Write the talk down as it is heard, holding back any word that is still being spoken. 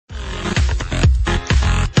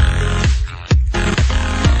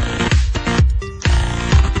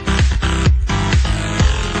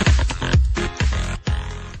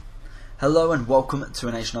Hello and welcome to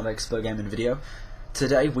a Nation of Expert Gaming video.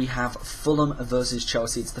 Today we have Fulham versus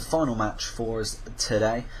Chelsea. It's the final match for us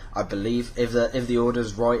today, I believe. If the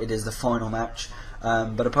order's right, it is the final match.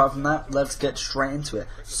 But apart from that, let's get straight into it.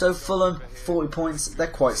 So Fulham, 40 points, they're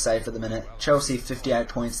quite safe at the minute. Chelsea, 58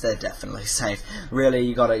 points, they're definitely safe. Really,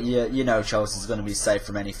 you know Chelsea's going to be safe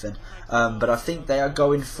from anything. But I think they are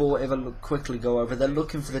going for, if I quickly go over, they're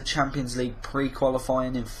looking for the Champions League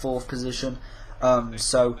pre-qualifying in 4th position.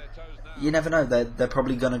 So you never know, they're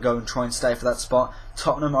probably going to go and try and stay for that spot.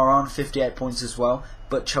 Tottenham are on 58 points as well,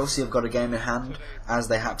 but Chelsea have got a game in hand as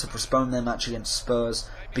they had to postpone their match against Spurs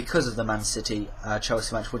because of the Man City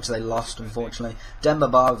Chelsea match, which they lost unfortunately. Demba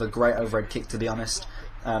Ba with a great overhead kick, to be honest.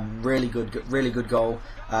 Really good goal.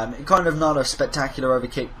 Kind of not a spectacular over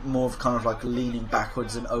kick, more of kind of like leaning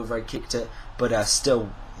backwards and overhead kicked it, but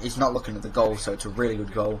still, he's not looking at the goal, so it's a really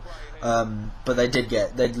good goal. But they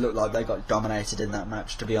looked like they got dominated in that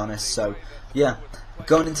match, to be honest. So yeah,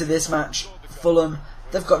 going into this match, Fulham,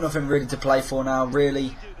 they've got nothing really to play for now,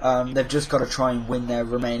 really. They've just got to try and win their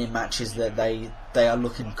remaining matches that they are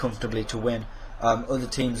looking comfortably to win. Other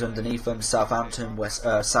teams underneath them, Southampton, West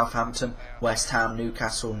Ham,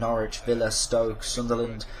 Newcastle, Norwich, Villa, Stoke,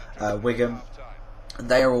 Sunderland, Wigan,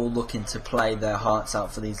 they are all looking to play their hearts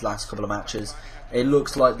out for these last couple of matches. It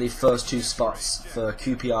looks like the first two spots for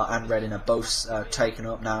QPR and Reading are both taken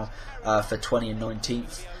up now for 20 and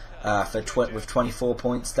 19th with 24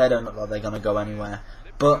 points. They don't look like they're going to go anywhere.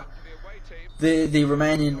 But the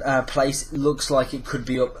remaining place looks like it could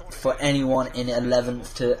be up for anyone in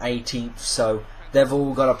 11th to 18th. So they've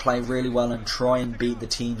all got to play really well and try and beat the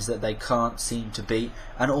teams that they can't seem to beat.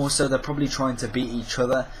 And also they're probably trying to beat each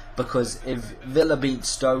other, because if Villa beat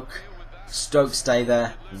Stoke, Stoke stay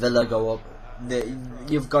there, Villa go up.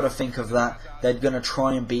 You've got to think of that. They're going to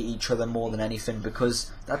try and beat each other more than anything,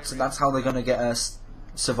 because that's how they're going to get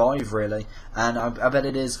survive, really. And I bet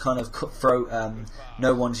it is kind of cutthroat,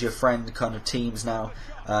 no one's your friend kind of teams now.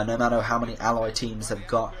 No matter how many ally teams they've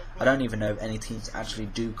got, I don't even know if any teams actually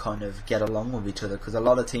do kind of get along with each other, because a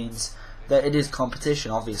lot of teams, it is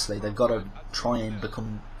competition. Obviously, they've got to try and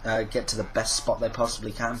get to the best spot they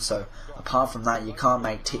possibly can. So apart from that, you can't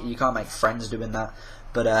make friends doing that.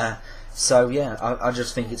 But so yeah, I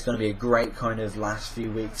just think it's going to be a great kind of last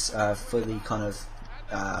few weeks for the kind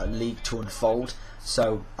of league to unfold.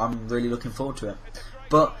 So I'm really looking forward to it.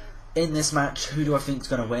 But in this match, who do I think is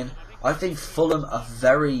going to win? I think Fulham are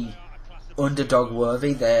very underdog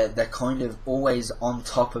worthy. They're kind of always on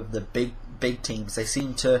top of the big teams. They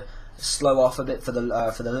seem to slow off a bit for the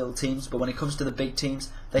little teams, but when it comes to the big teams,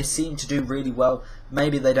 they seem to do really well.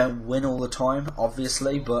 Maybe they don't win all the time,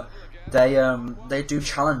 obviously, but they do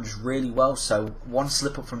challenge really well. So one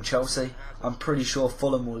slip up from Chelsea, I'm pretty sure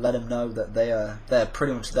Fulham will let them know that they're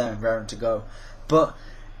pretty much there and raring to go. But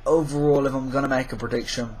overall, if I'm going to make a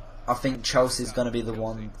prediction, I think Chelsea's going to be the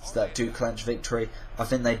ones that do clinch victory. I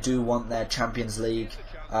think they do want their Champions League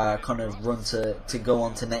kind of run to go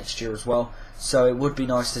on to next year as well. So it would be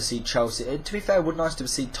nice to see Chelsea. To be fair, it would be nice to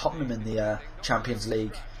see Tottenham in the Champions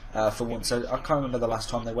League for once. So I can't remember the last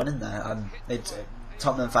time they went in there.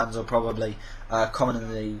 Tottenham fans will probably comment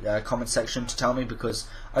in the comment section to tell me, because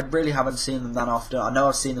I really haven't seen them that often. I know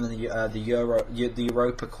I've seen them in the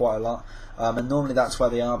Europa quite a lot, and normally that's where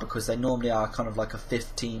they are, because they normally are kind of like a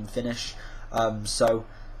 15 finish. So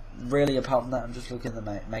really, apart from that, I'm just looking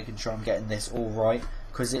at making sure I'm getting this all right,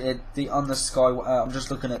 because on the Sky, I'm just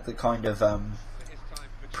looking at the kind of not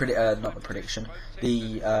the prediction,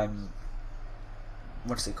 the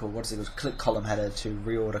what's it called? Click column header to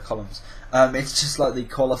reorder columns. It's just like the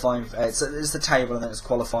qualifying. It's the table and then it's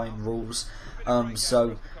qualifying rules.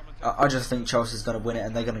 So I just think Chelsea's going to win it,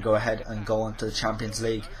 and they're going to go ahead and go on to the Champions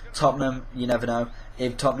League. Tottenham, you never know.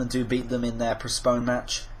 If Tottenham do beat them in their postponed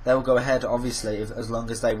match, they will go ahead, obviously, as long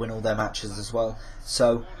as they win all their matches as well.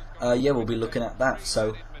 So yeah, we'll be looking at that.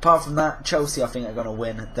 So apart from that, Chelsea, I think, are going to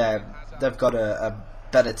win. They've got a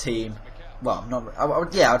better team. Well,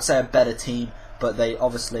 I'd say a better team, but they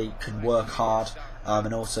obviously can work hard,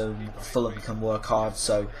 and also Fulham can work hard.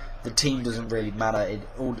 So the team doesn't really matter.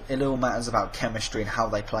 It all matters about chemistry and how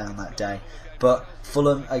they play on that day. But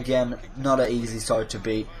Fulham, again, not an easy side to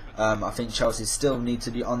beat. I think Chelsea still need to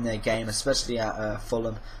be on their game, especially at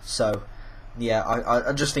Fulham. So yeah,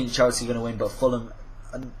 I just think Chelsea are going to win, but Fulham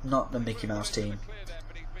are not the Mickey Mouse team.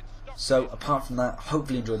 So apart from that,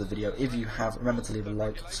 hopefully enjoy the video. If you have, remember to leave a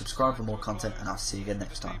like, subscribe for more content, and I'll see you again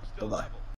next time. Bye bye.